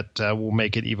something that will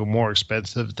make it even more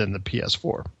expensive than the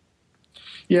PS4.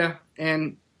 Yeah,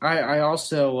 and I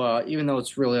also, even though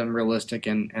it's really unrealistic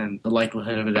and the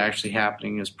likelihood of it actually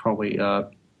happening is probably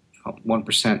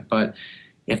 1%, but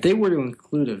if they were to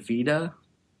include a Vita,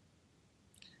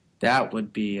 that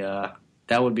would be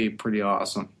pretty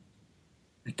awesome.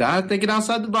 I'm thinking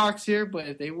outside the box here, but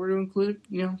if they were to include,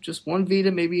 just one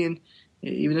Vita, maybe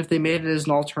even if they made it as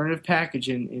an alternative package,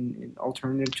 in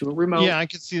alternative to a remote. Yeah, I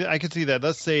could see that.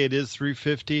 Let's say it is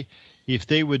 $350. If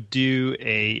they would do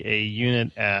a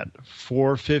unit at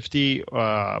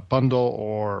 $450 bundle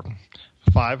or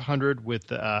 $500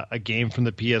 with a game from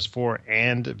the PS4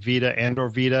 and Vita or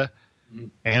Vita,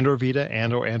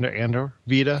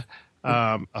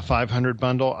 a $500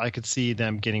 bundle, I could see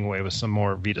them getting away with some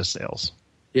more Vita sales.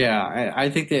 Yeah, I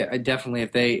think that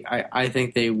definitely I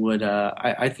think they would.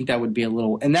 I think that would be a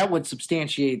little, and that would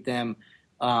substantiate them,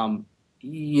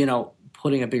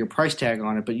 putting a bigger price tag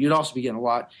on it. But you'd also be getting a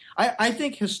lot. I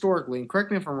think historically, and correct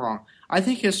me if I'm wrong, I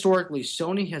think historically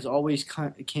Sony has always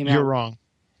came out. You're wrong.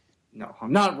 No,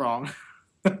 I'm not wrong.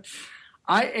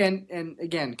 And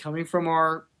again, coming from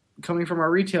our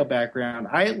retail background,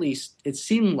 it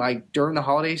seemed like during the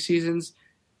holiday seasons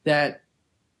that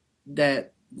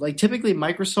like typically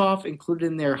Microsoft included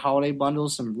in their holiday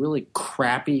bundles some really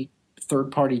crappy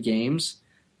third-party games,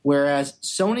 whereas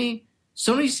Sony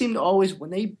seemed to always, when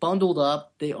they bundled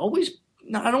up, I don't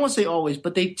want to say always,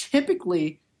 but they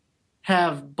typically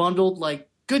have bundled like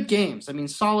good games. I mean,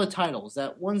 solid titles,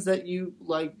 that ones that you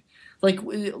like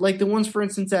the ones, for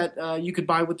instance, that you could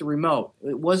buy with the remote.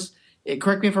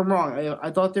 Correct me if I'm wrong.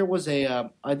 I thought there was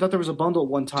a bundle at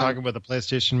one time. Talking about the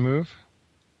PlayStation Move?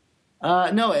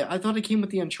 No, I thought it came with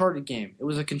the Uncharted game. It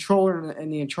was a controller in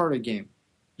the Uncharted game.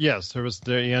 Yes, there was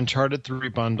the Uncharted 3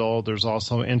 bundle. There's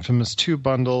also Infamous 2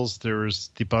 bundles. There's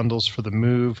the bundles for the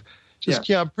Move.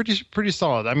 Pretty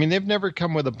solid. I mean, they've never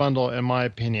come with a bundle, in my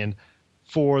opinion,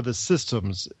 for the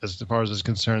systems, as far as it's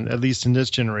concerned, at least in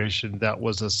this generation, that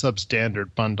was a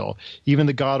substandard bundle. Even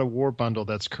the God of War bundle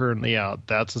that's currently out,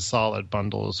 that's a solid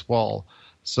bundle as well.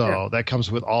 So that comes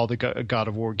with all the God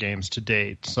of War games to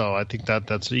date. So I think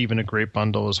that's even a great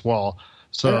bundle as well.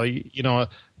 So,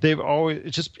 they've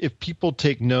always, just if people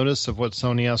take notice of what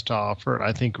Sony has to offer,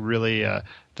 I think really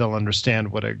they'll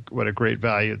understand what a great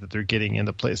value that they're getting in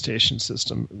the PlayStation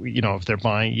system, if they're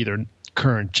buying either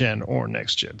current gen or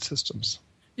next gen systems.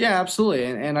 Yeah, absolutely.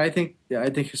 And I think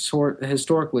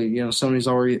historically, Sony's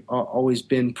always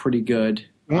been pretty good.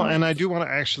 Well, and I do want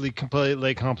to actually completely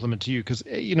lay compliment to you because,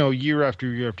 year after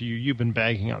year after year, you've been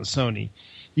bagging on Sony,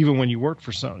 even when you worked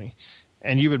for Sony,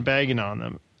 and you've been bagging on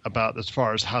them about as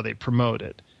far as how they promote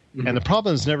it. Mm-hmm. And the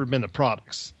problem has never been the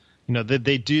products.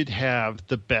 They did have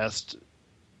the best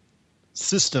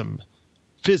system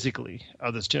physically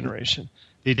of this generation.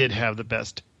 They did have the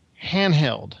best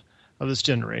handheld of this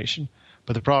generation.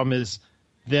 But the problem is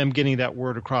them getting that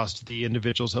word across to the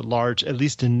individuals at large, at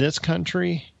least in this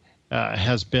country,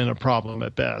 has been a problem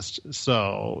at best.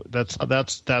 So that's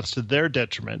to their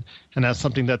detriment, and that's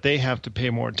something that they have to pay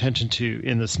more attention to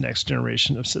in this next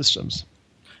generation of systems.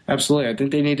 Absolutely. I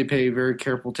think they need to pay very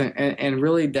careful attention. And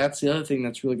really, that's the other thing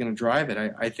that's really going to drive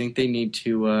it. I think they need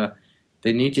to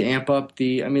amp up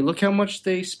the. I mean, look how much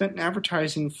they spent in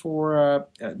advertising for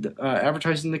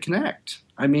advertising the Kinect.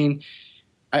 I mean,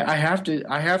 I have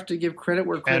to give credit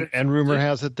where credit. And rumor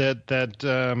has it that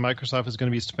Microsoft is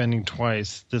going to be spending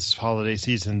twice this holiday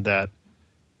season that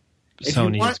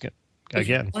Sony is going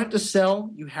again. If you want it to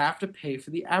sell, you have to pay for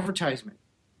the advertisement.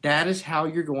 That is how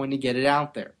you're going to get it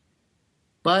out there.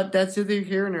 But that's either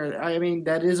here and there. I mean,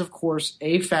 that is of course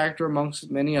a factor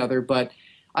amongst many other. But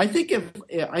I think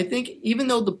even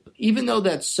though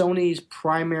that Sony's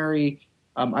primary,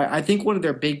 I think one of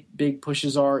their big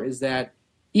pushes is that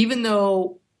even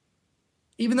though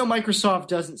Microsoft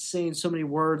doesn't say in so many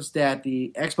words that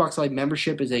the Xbox Live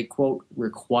membership is a quote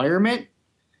requirement,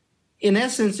 in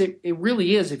essence it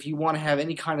really is if you want to have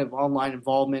any kind of online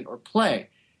involvement or play.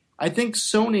 I think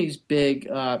Sony's big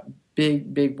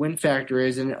win factor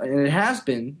is, and it has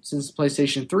been since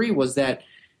PlayStation 3, was that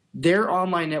their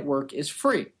online network is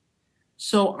free.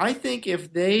 So I think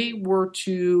if they were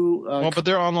to... but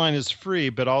their online is free,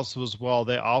 but also as well,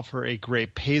 they offer a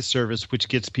great pay service, which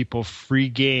gets people free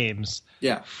games.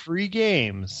 Yeah. Free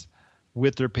games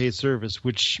with their pay service,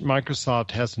 which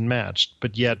Microsoft hasn't matched.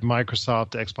 But yet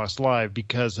Microsoft Xbox Live,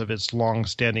 because of its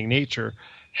long-standing nature,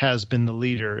 has been the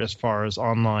leader as far as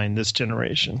online this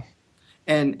generation.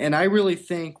 And I really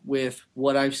think with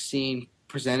what I've seen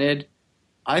presented,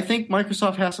 I think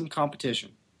Microsoft has some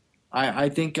competition. I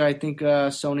think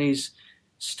Sony's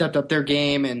stepped up their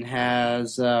game and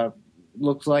has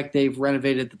looked like they've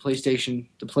renovated the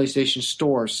PlayStation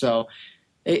Store. So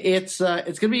it's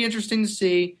going to be interesting to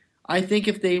see. I think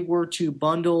if they were to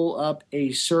bundle up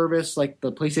a service like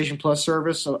the PlayStation Plus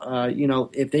service,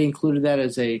 if they included that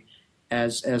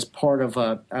as part of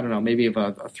a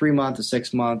 3-month, a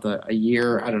 6-month, a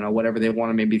year, I don't know, whatever they want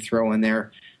to maybe throw in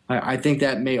there. I think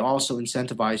that may also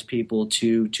incentivize people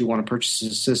to want to purchase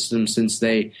a system, since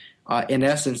they, in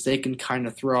essence, they can kind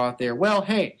of throw out there, well,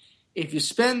 hey, if you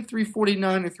spend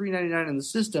 $349 or $399 in the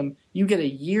system, you get a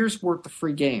year's worth of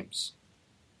free games.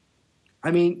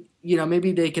 I mean,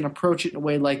 maybe they can approach it in a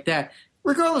way like that,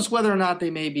 regardless whether or not they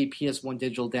may be PS1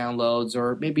 digital downloads,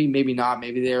 or maybe not.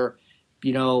 Maybe they're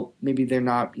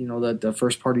not, the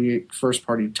first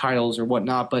party titles or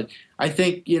whatnot. But I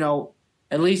think,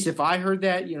 at least if I heard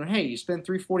that, hey, you spend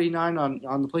 $349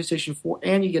 on the PlayStation 4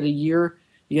 and you get a year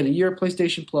of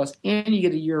PlayStation Plus and you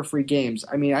get a year of free games.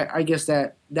 I mean, I guess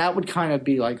that would kind of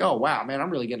be like, oh wow, man,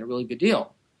 I'm really getting a really good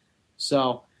deal.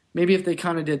 So maybe if they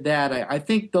kind of did that, I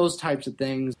think those types of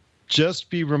things. Just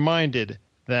be reminded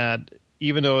that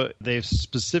even though they've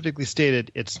specifically stated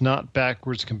it's not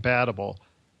backwards compatible,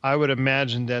 I would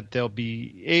imagine that they'll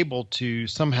be able to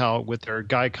somehow, with their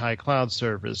Gaikai cloud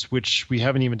service, which we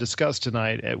haven't even discussed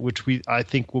tonight, which I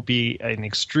think will be an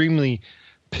extremely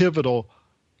pivotal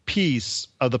piece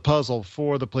of the puzzle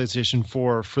for the PlayStation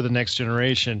 4 for the next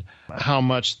generation, how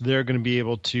much they're going to be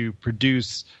able to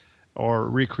produce or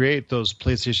recreate those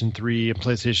PlayStation 3 and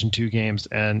PlayStation 2 games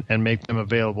and make them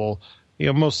available,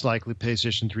 most likely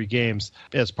PlayStation 3 games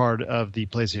as part of the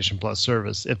PlayStation Plus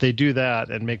service. If they do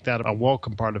that and make that a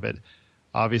welcome part of it,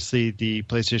 obviously the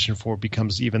PlayStation 4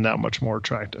 becomes even that much more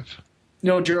attractive.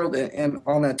 Gerald, and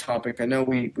on that topic, I know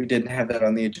we didn't have that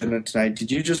on the agenda tonight.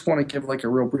 Did you just want to give like a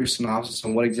real brief synopsis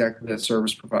on what exactly that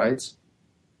service provides?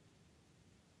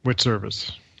 Which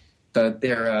service?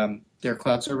 Their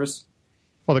cloud service?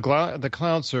 Well, the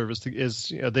cloud service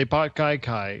is, they bought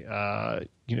Gaikai,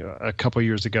 a couple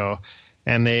years ago,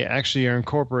 and they actually are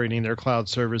incorporating their cloud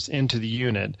service into the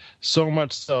unit, so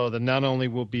much so that not only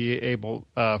will be able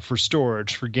for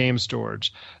storage, for game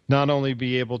storage, not only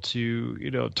be able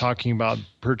to, talking about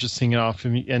purchasing it off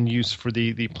and use for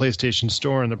the PlayStation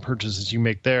Store and the purchases you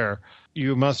make there,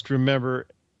 you must remember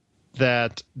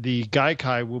that the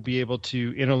Gaikai will be able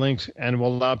to interlink and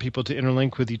will allow people to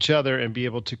interlink with each other and be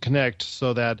able to connect,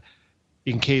 so that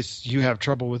in case you have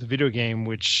trouble with a video game,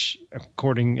 which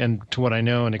according and to what I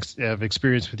know and have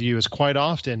experienced with you is quite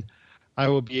often, I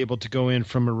will be able to go in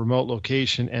from a remote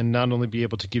location and not only be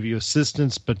able to give you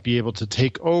assistance, but be able to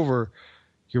take over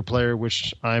your player,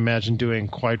 which I imagine doing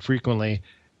quite frequently,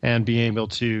 and being able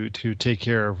to take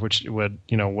care of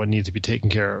what needs to be taken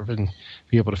care of, and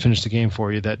be able to finish the game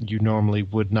for you that you normally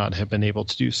would not have been able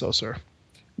to do so, sir.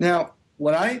 Now,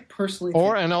 what I personally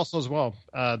and also as well,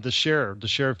 the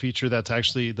share feature, that's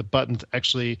actually the button's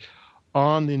actually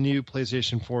on the new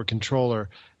PlayStation 4 controller.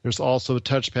 There's also a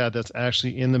touchpad that's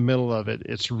actually in the middle of it.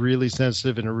 It's really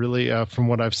sensitive, and it really, from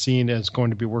what I've seen, is going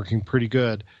to be working pretty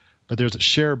good. But there's a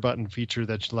share button feature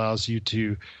that allows you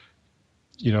to,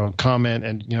 comment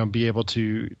and, be able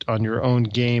to, on your own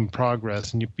game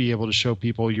progress, and you be able to show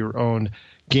people your own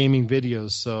gaming videos.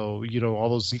 So, all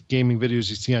those gaming videos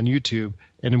you see on YouTube,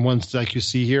 and then ones like you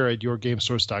see here at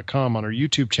yourgamesource.com on our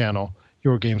YouTube channel,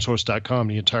 yourgamesource.com,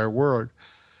 the entire word,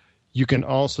 you can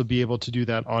also be able to do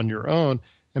that on your own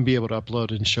and be able to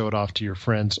upload and show it off to your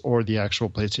friends or the actual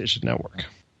PlayStation Network.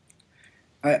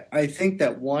 I think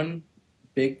that one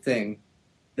big thing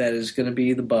that is going to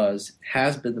be the buzz,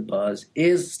 has been the buzz,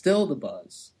 is still the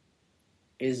buzz,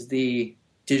 is the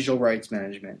digital rights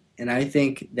management. And I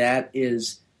think that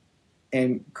is,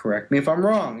 and correct me if I'm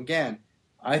wrong, again,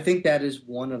 I think that is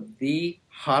one of the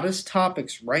hottest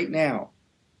topics right now,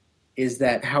 is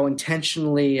that how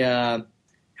intentionally, what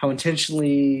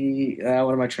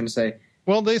am I trying to say?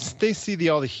 Well, they see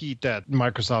all the heat that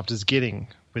Microsoft is getting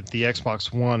with the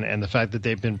Xbox One, and the fact that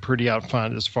they've been pretty out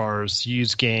front as far as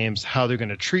used games, how they're going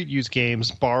to treat used games,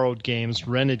 borrowed games,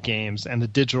 rented games, and the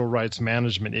digital rights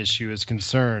management issue is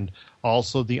concerned.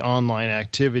 Also, the online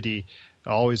activity,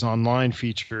 always online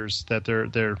features that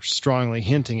they're strongly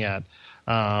hinting at.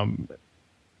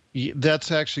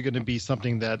 That's actually going to be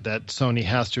something that Sony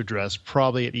has to address,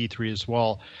 probably at E3 as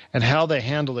well. And how they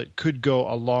handle it could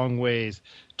go a long ways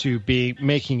to be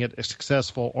making it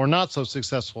successful or not so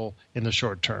successful in the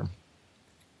short term.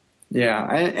 Yeah,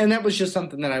 and that was just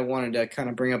something that I wanted to kind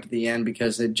of bring up at the end,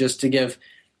 because just to give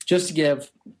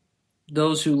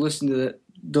those who listen to the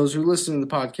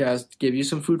podcast, give you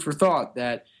some food for thought,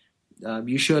 that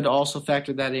you should also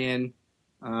factor that in.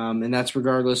 And that's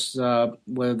regardless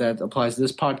whether that applies to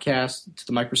this podcast, to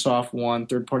the Microsoft one,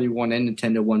 third-party one, and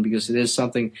Nintendo one, because it is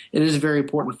a very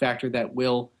important factor that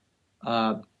will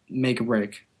make a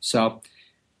break. So,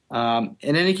 in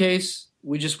any case,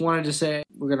 we just wanted to say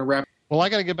we're going to wrap. Well, I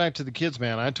got to get back to the kids,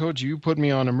 man. I told you put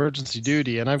me on emergency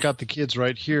duty, and I've got the kids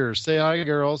right here. Say hi,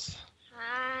 girls.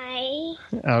 Hi.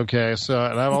 Okay, so,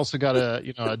 and I've also got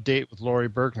a date with Lori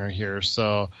Berkner here,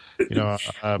 so we got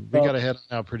to head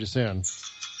out pretty soon.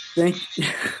 Thank you.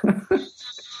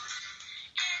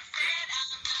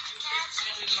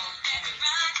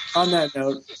 On that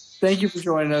note, thank you for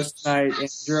joining us tonight, and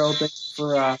Gerald, thank you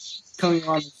for coming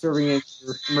on and serving in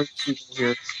your emergency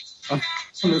here.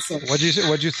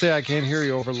 What'd you say? I can't hear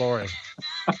you over Lori.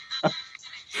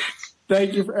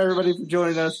 Thank you for everybody for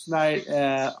joining us tonight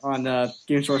on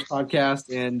Game Source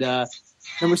Podcast. And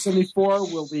number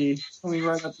 74 will be coming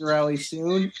right up your alley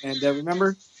soon. And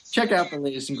remember, check out the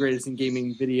latest and greatest in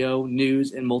gaming, video,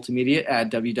 news, and multimedia at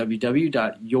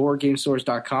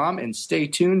www.yourgamesource.com. And stay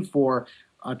tuned for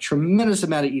a tremendous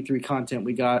amount of E3 content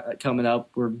we got coming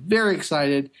up. We're very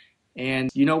excited. And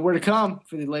you know where to come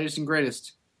for the latest and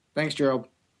greatest. Thanks, Gerald.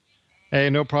 Hey,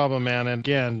 no problem, man. And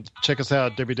again, check us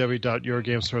out at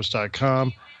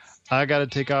www.yourgamesource.com. I got to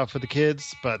take off for the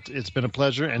kids, but it's been a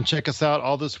pleasure. And check us out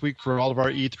all this week for all of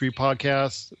our E3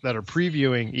 podcasts that are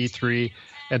previewing E3.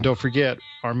 And don't forget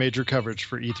our major coverage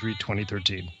for E3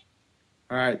 2013.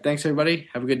 All right. Thanks, everybody.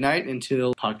 Have a good night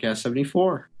until podcast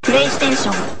 74.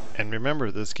 PlayStation. And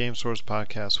remember, this Game Source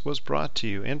podcast was brought to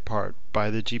you in part by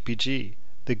the GPG,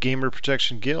 the Gamer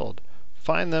Protection Guild.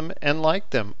 Find them and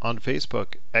like them on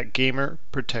Facebook at Gamer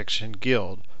Protection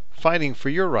Guild, fighting for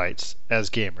your rights as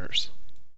gamers.